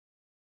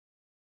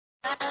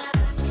We're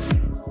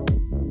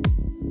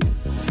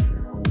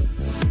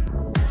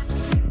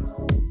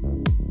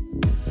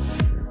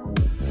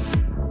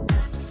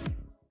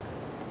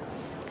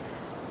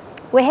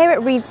here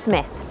at Reed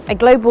Smith, a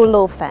global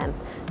law firm,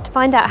 to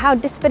find out how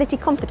disability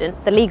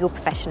confident the legal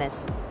profession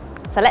is.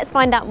 So let's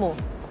find out more.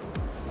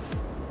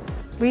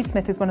 Reed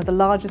Smith is one of the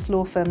largest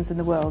law firms in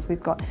the world.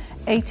 We've got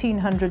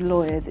 1,800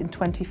 lawyers in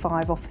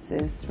 25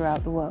 offices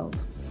throughout the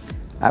world.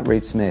 At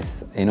Reed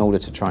Smith, in order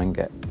to try and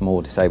get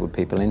more disabled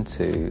people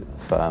into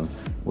the firm,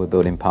 we're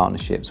building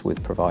partnerships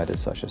with providers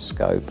such as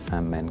Scope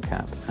and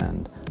MenCap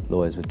and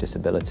lawyers with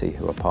disability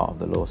who are part of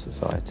the Law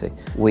Society.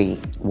 We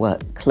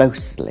work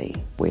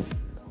closely with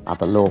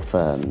other law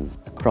firms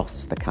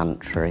across the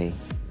country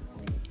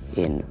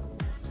in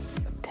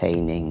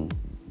obtaining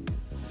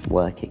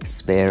work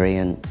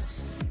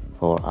experience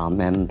for our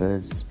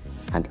members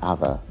and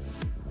other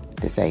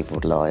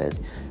disabled lawyers.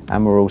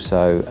 And we're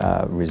also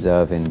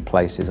reserving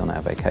places on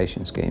our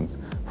vacation schemes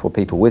for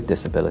people with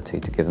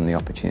disability to give them the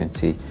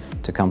opportunity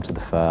to come to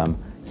the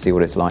firm, see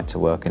what it's like to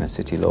work in a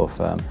city law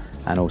firm,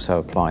 and also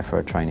apply for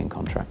a training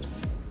contract.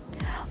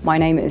 My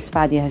name is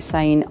Fadia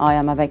Hussain. I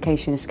am a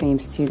vacation scheme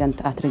student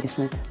at Reed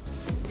Smith.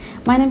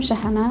 My name is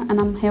Shahana and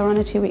I'm here on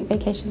a 2-week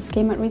vacation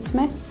scheme at Reed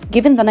Smith.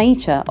 Given the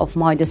nature of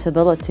my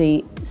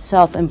disability,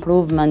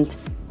 self-improvement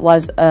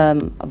was a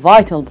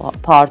vital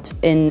part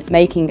in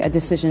making a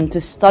decision to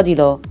study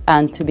law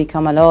and to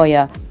become a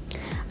lawyer.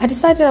 I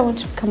decided I wanted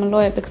to become a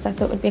lawyer because I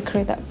thought it would be a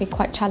career that would be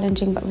quite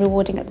challenging but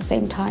rewarding at the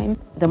same time.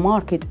 The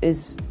market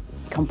is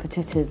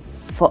competitive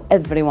for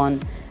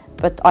everyone,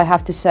 but I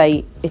have to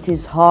say it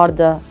is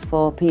harder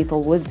for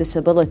people with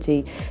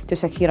disability to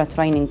secure a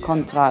training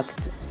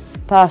contract.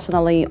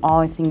 Personally,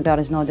 I think there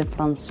is no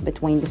difference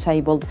between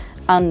disabled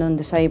and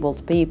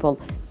non-disabled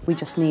people. We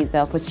just need the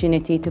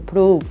opportunity to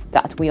prove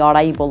that we are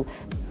able.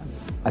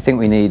 I think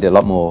we need a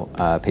lot more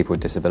people with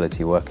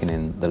disability working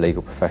in the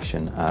legal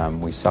profession.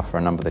 We suffer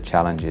a number of the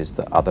challenges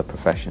that other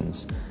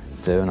professions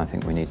do, and I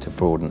think we need to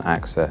broaden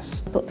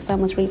access. I thought the firm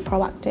was really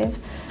proactive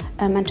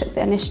and took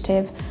the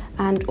initiative,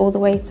 and all the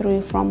way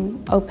through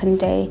from open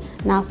day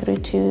now through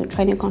to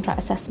training contract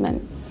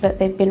assessment, that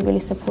they've been really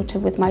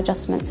supportive with my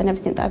adjustments and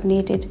everything that I've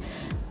needed.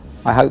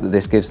 I hope that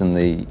this gives them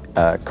the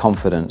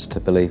confidence to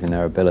believe in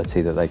their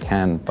ability that they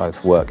can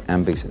both work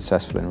and be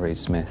successful in Reed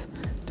Smith.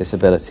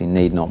 Disability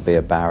need not be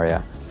a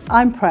barrier.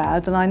 I'm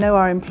proud, and I know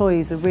our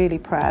employees are really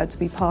proud, to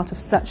be part of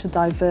such a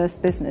diverse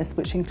business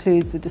which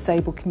includes the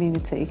disabled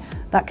community.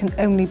 That can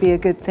only be a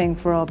good thing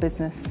for our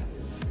business.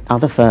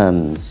 Other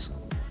firms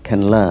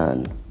can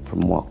learn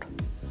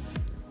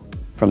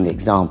from the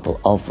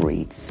example of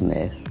Reed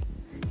Smith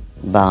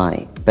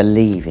by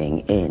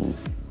believing in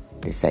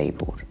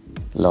disabled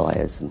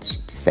lawyers and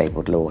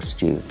disabled law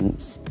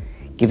students,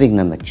 giving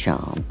them a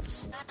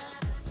chance,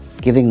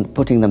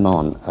 putting them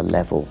on a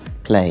level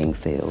playing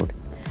field.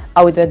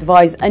 I would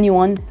advise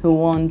anyone who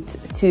wants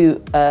to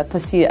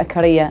pursue a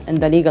career in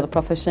the legal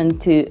profession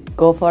to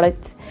go for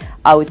it.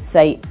 I would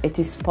say it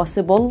is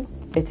possible,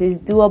 it is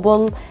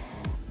doable.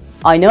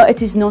 I know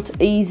it is not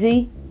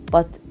easy,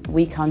 but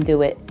we can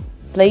do it.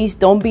 Please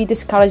don't be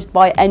discouraged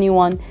by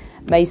anyone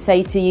may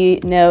say to you,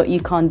 no,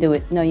 you can't do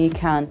it. No, you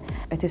can.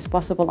 It is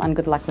possible, and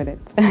good luck with it.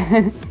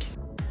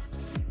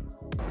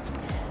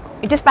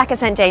 We're just back at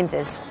St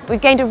James's. We've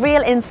gained a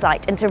real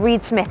insight into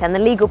Reed Smith and the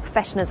legal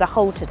profession as a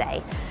whole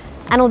today.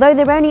 And although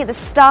they're only at the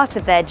start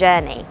of their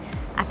journey,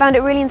 I found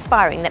it really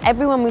inspiring that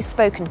everyone we've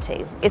spoken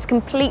to is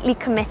completely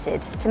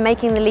committed to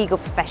making the legal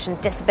profession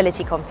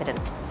disability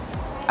confident.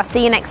 I'll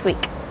see you next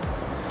week.